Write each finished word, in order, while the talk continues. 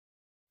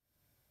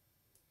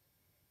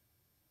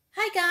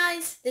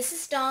guys, this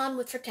is Dawn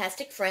with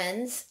Furtastic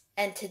Friends,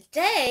 and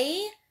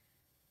today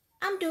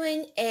I'm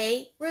doing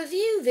a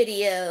review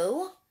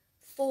video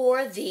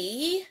for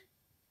the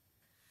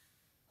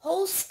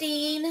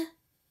Holstein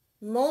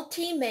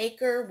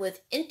multi-maker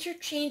with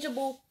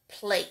interchangeable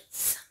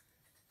plates.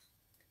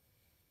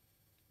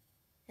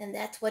 And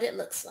that's what it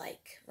looks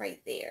like right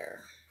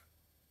there.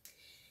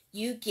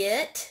 You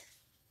get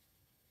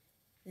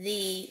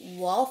the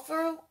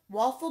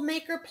waffle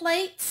maker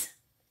plates,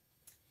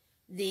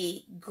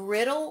 the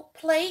griddle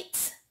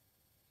plates,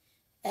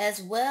 as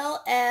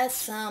well as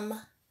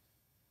some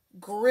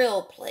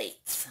grill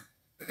plates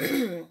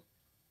for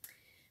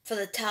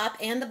the top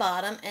and the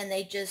bottom, and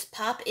they just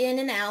pop in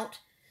and out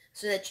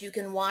so that you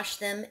can wash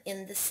them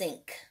in the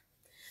sink,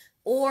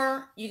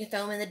 or you can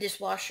throw them in the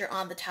dishwasher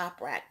on the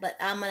top rack, but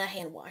I'm going to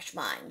hand wash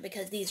mine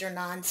because these are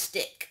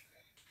non-stick.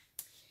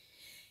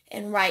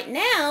 And right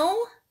now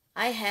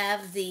I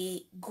have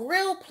the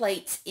grill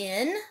plates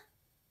in,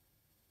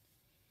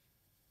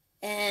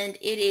 and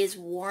it is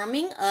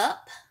warming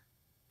up.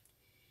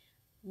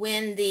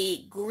 When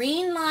the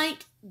green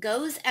light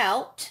goes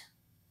out,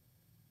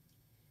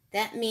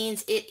 that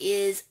means it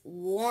is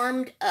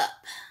warmed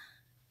up.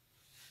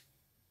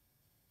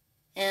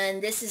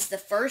 And this is the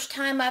first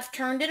time I've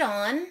turned it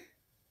on.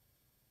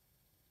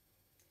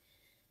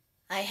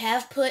 I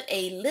have put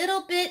a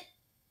little bit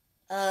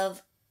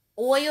of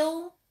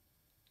oil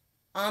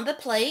on the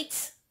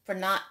plates for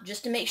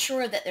just to make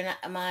sure that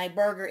my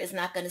burger is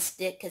not going to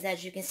stick, because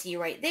as you can see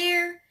right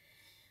there,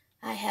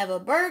 I have a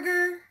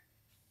burger.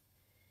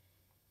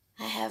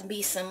 I have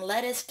me some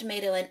lettuce,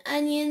 tomato, and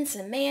onion,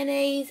 some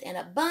mayonnaise, and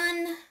a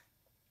bun.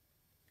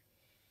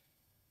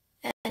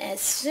 And as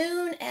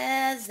soon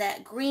as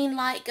that green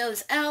light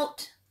goes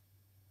out,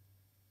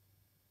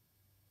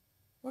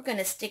 we're going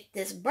to stick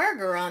this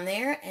burger on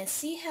there and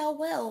see how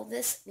well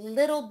this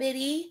little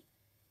bitty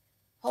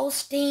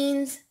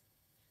Holstein's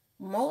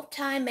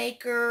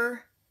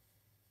multi-maker,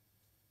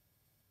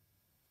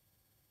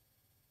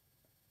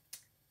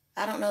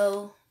 I don't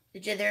know,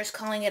 there's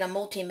calling it a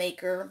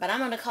multi-maker, but I'm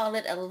going to call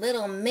it a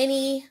little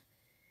mini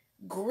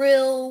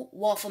grill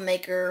waffle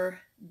maker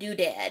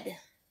doodad.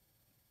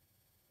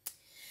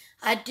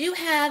 I do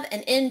have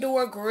an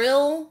indoor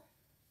grill,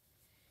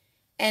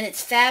 and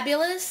it's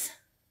fabulous.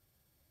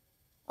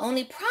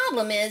 Only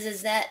problem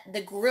is that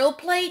the grill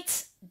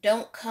plates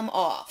don't come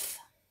off,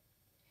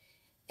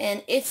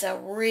 and it's a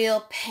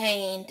real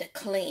pain to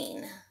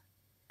clean.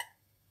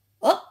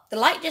 Oh, the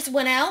light just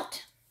went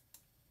out.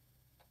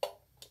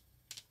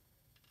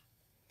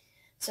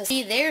 So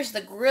see, there's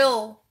the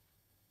grill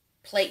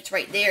plates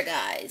right there,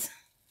 guys.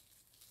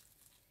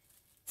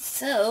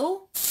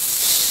 So,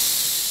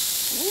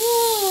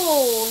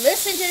 ooh,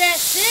 listen to that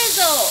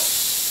sizzle.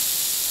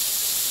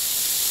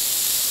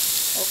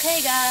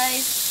 Okay,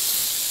 guys.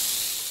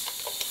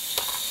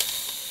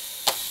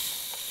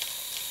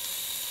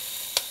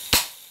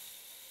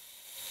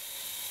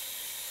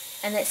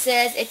 And it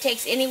says it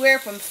takes anywhere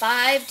from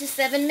 5 to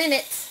 7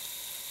 minutes.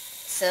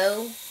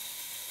 So,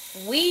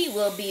 we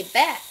will be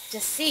back to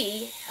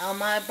see how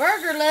my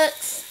burger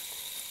looks.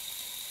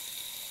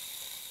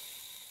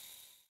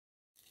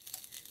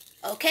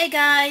 Okay,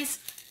 guys,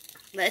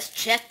 let's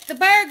check the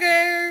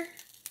burger.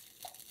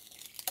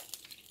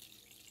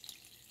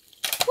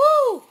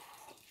 Woo!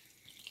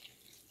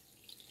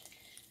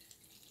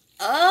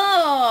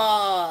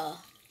 Oh!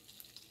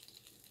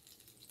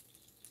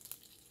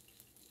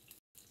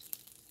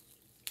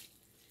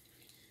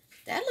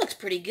 That looks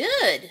pretty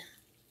good.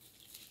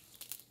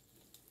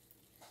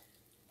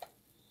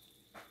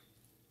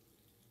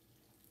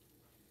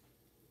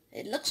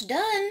 It looks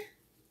done.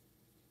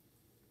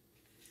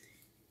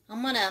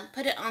 I'm going to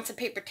put it on some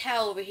paper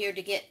towel over here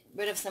to get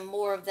rid of some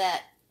more of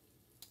that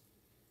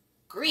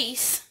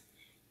grease.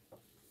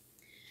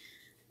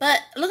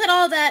 But look at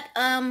all that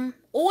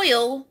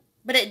oil,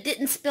 but it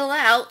didn't spill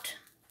out.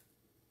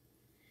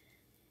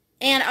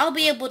 And I'll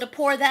be able to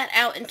pour that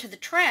out into the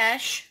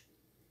trash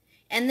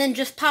and then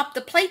just pop the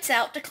plates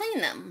out to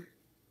clean them.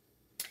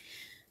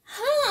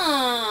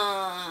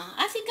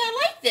 I think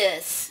I like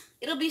this.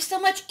 It'll be so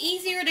much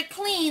easier to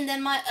clean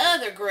than my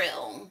other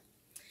grill.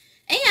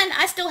 And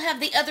I still have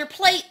the other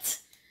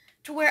plates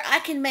to where I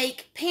can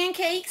make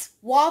pancakes,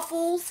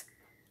 waffles,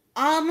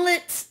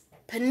 omelets,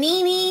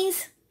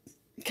 paninis.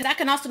 Because I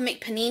can also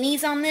make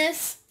paninis on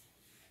this.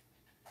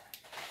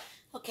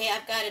 Okay,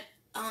 I've got it,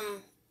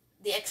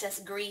 the excess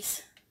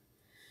grease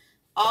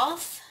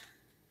off.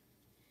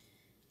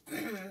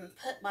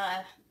 Put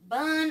my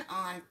bun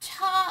on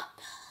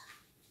top.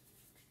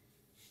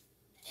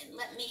 And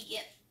let me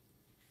get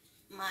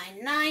my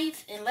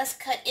knife, and let's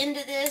cut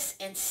into this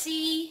and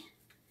see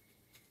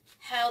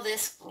how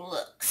this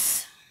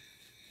looks.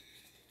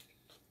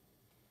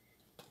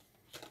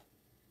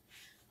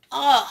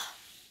 Oh,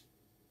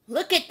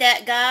 look at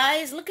that,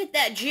 guys. Look at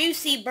that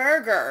juicy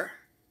burger.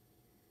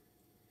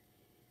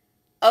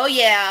 Oh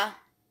yeah,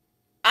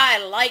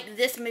 I like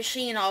this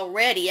machine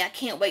already. I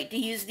can't wait to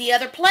use the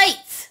other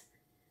plates.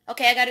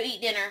 Okay, I gotta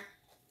eat dinner.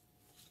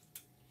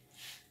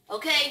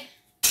 Okay,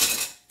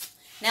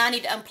 now I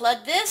need to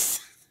unplug this.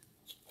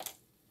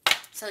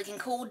 so it can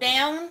cool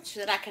down so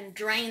that I can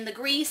drain the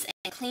grease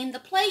and clean the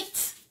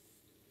plates.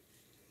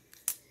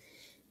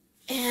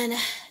 And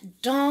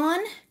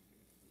Dawn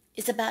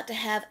is about to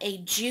have a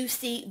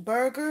juicy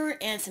burger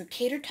and some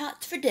tater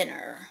tots for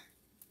dinner.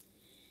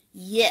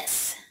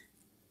 Yes,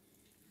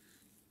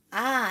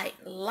 I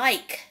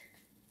like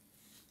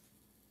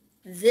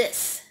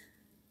this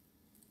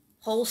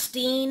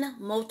Holstein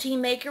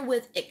multi-maker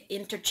with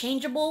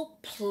interchangeable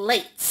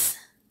plates.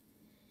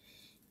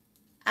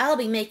 I'll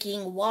be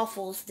making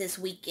waffles this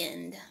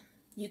weekend.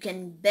 You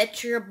can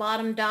bet your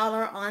bottom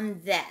dollar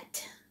on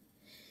that.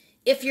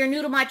 If you're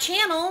new to my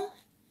channel,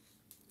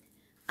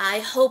 I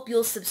hope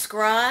you'll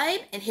subscribe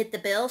and hit the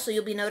bell so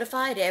you'll be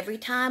notified every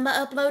time I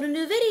upload a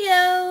new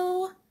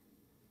video.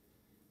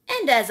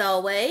 And as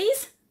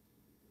always,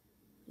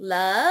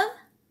 love,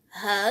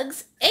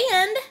 hugs,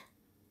 and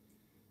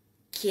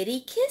kitty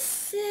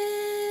kisses.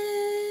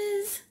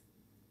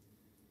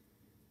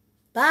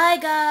 Bye,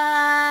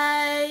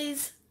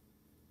 guys.